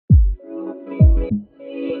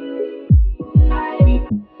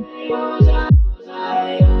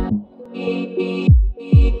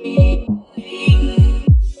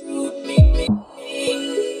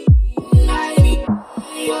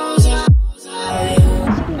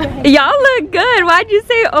Y'all look good. Why'd you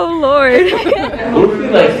say, oh Lord?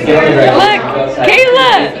 Look,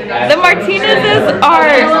 Kayla, the Martinez's are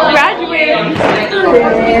graduating.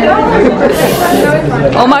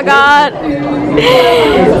 Oh my God.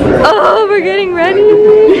 Oh, we're getting ready.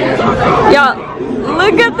 Y'all,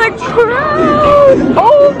 look at the crowd.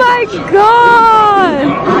 Oh my God.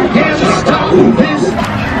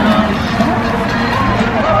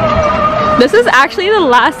 This is actually the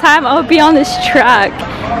last time I'll be on this track.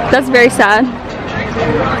 That's very sad.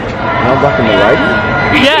 Now blocking the light?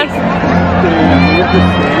 Yes.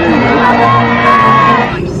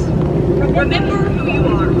 Remember who you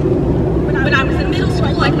are. When I was in middle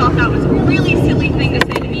school, I thought that was a really silly thing to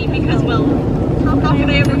say to me because, well, how could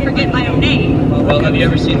I ever forget my own name? Well, have you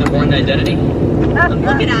ever seen The Bourne Identity? I'm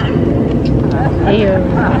looking at him.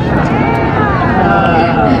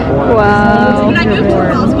 Wow. When I moved to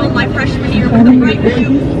Roswell my freshman year with a bright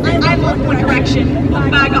blue, I love One Direction,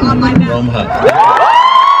 bag on my back. Rome Hut.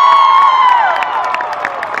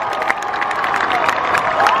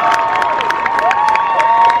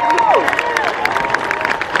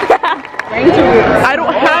 I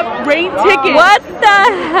don't have rain tickets. What the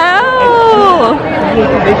hell?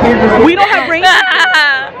 We don't have rain tickets.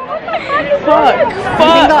 Fuck.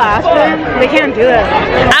 They can't do it.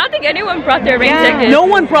 I don't think anyone brought their rain tickets. No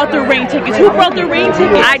one brought their rain tickets. Who brought their rain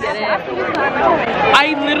tickets? I did it.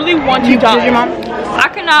 I literally want to die. Did your mom? I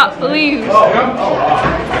cannot believe.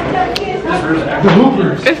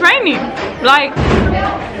 It's raining. Like,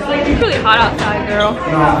 it's really hot outside, girl.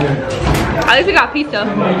 At least we got pizza.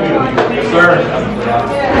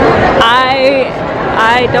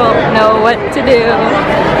 I don't know what to do.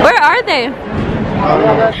 Where are they?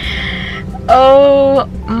 Oh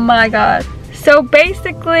my God. So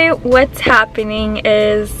basically what's happening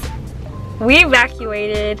is we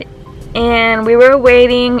evacuated and we were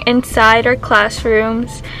waiting inside our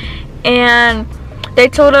classrooms and they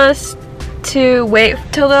told us to wait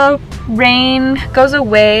till the rain goes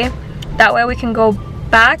away. That way we can go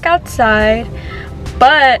back outside,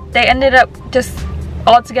 but they ended up just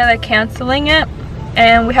altogether canceling it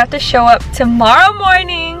and we have to show up tomorrow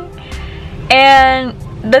morning. And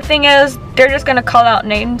the thing is, they're just gonna call out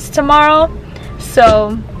names tomorrow,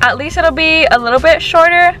 so at least it'll be a little bit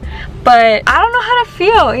shorter, but I don't know how to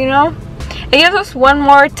feel, you know? It gives us one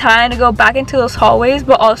more time to go back into those hallways,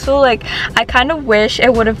 but also like I kind of wish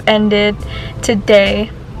it would have ended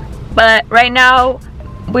today. But right now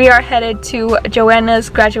we are headed to Joanna's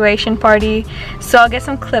graduation party, so I'll get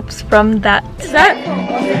some clips from that. Is that?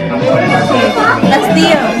 That's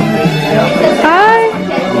Theo. Hi.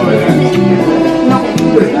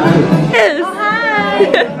 Yes.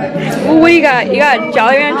 What do you got? You got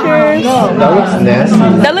Jolly Ranchers? No, that looks nasty.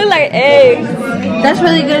 That look like eggs. That's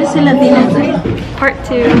really good. It's Latina. Part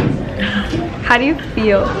 2. How do you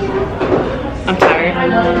feel? I'm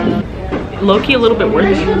tired. Low-key a little bit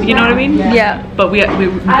worse, you know what I mean? Yeah. But we got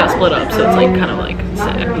split up, so it's like kind of like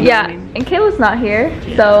sad. Yeah, and Kayla's not here,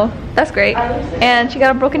 so that's great. And she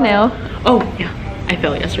got a broken nail. Oh yeah, I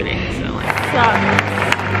fell yesterday, so like.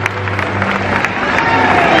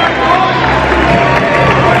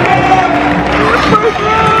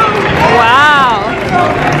 Wow.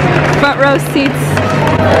 Front row seats.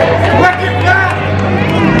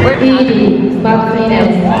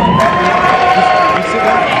 Idi.martinez.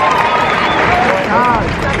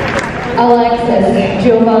 Alexis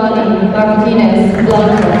Giovanni Martinez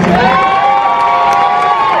Blanco.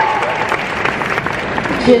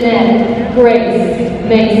 Jeanette Grace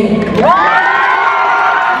Mason.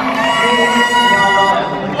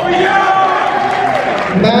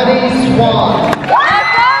 Maddie Swan.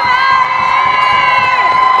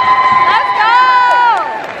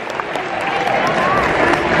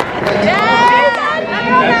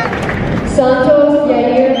 Santos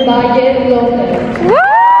Yair Valle Lopez. Woo!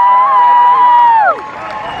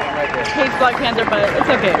 Hates Black Panther, but it's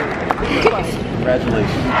okay.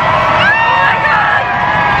 Congratulations. Oh my God!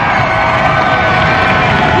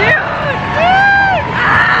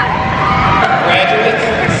 Graduates,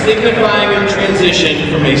 signifying your transition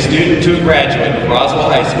from a student to a graduate of Roswell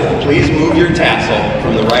High School, please move your tassel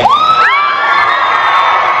from the right.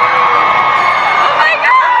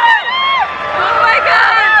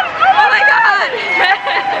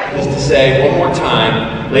 Say one more time,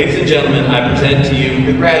 ladies and gentlemen, I present to you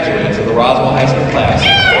the graduates of the Roswell High School class.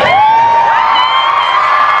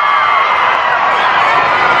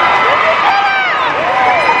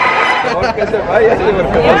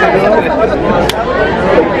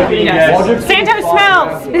 Yes. Santa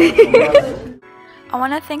smells! I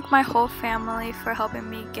want to thank my whole family for helping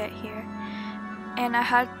me get here. And I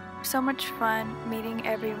had so much fun meeting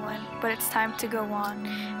everyone, but it's time to go on.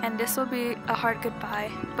 And this will be a hard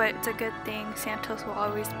goodbye, but it's a good thing. Santos will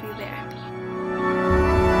always be there.